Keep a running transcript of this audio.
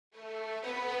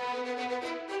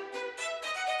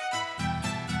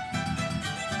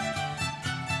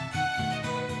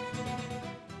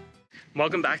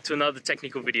Welcome back to another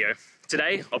technical video.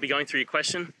 Today, I'll be going through your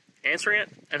question, answering it,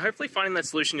 and hopefully finding that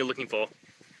solution you're looking for.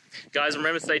 Guys,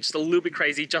 remember to stay just a little bit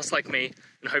crazy, just like me,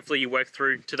 and hopefully you work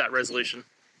through to that resolution.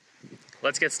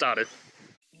 Let's get started.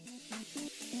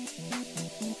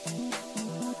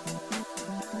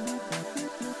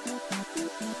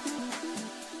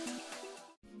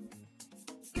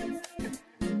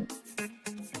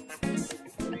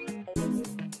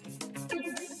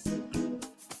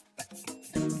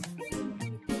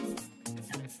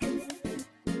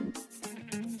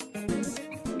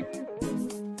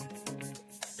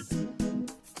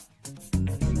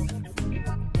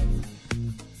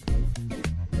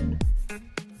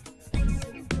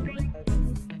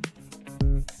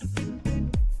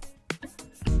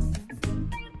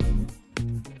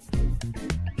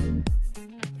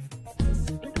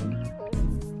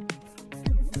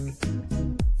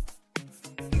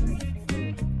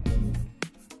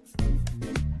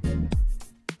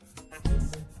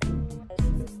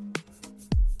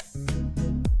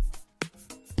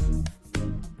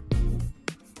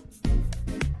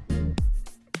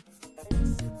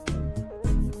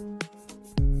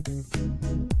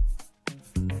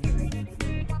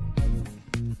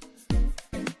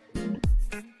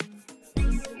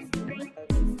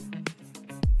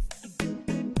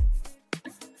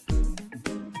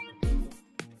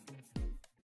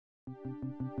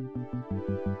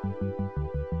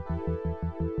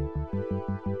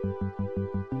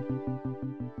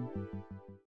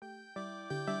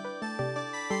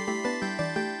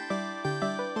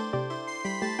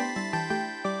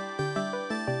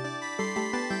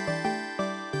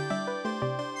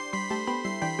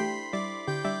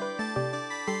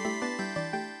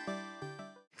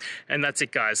 And that's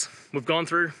it, guys. We've gone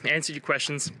through, answered your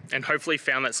questions, and hopefully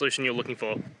found that solution you're looking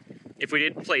for. If we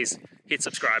did, please hit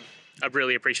subscribe. I'd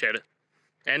really appreciate it.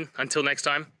 And until next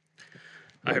time,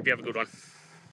 I hope you have a good one.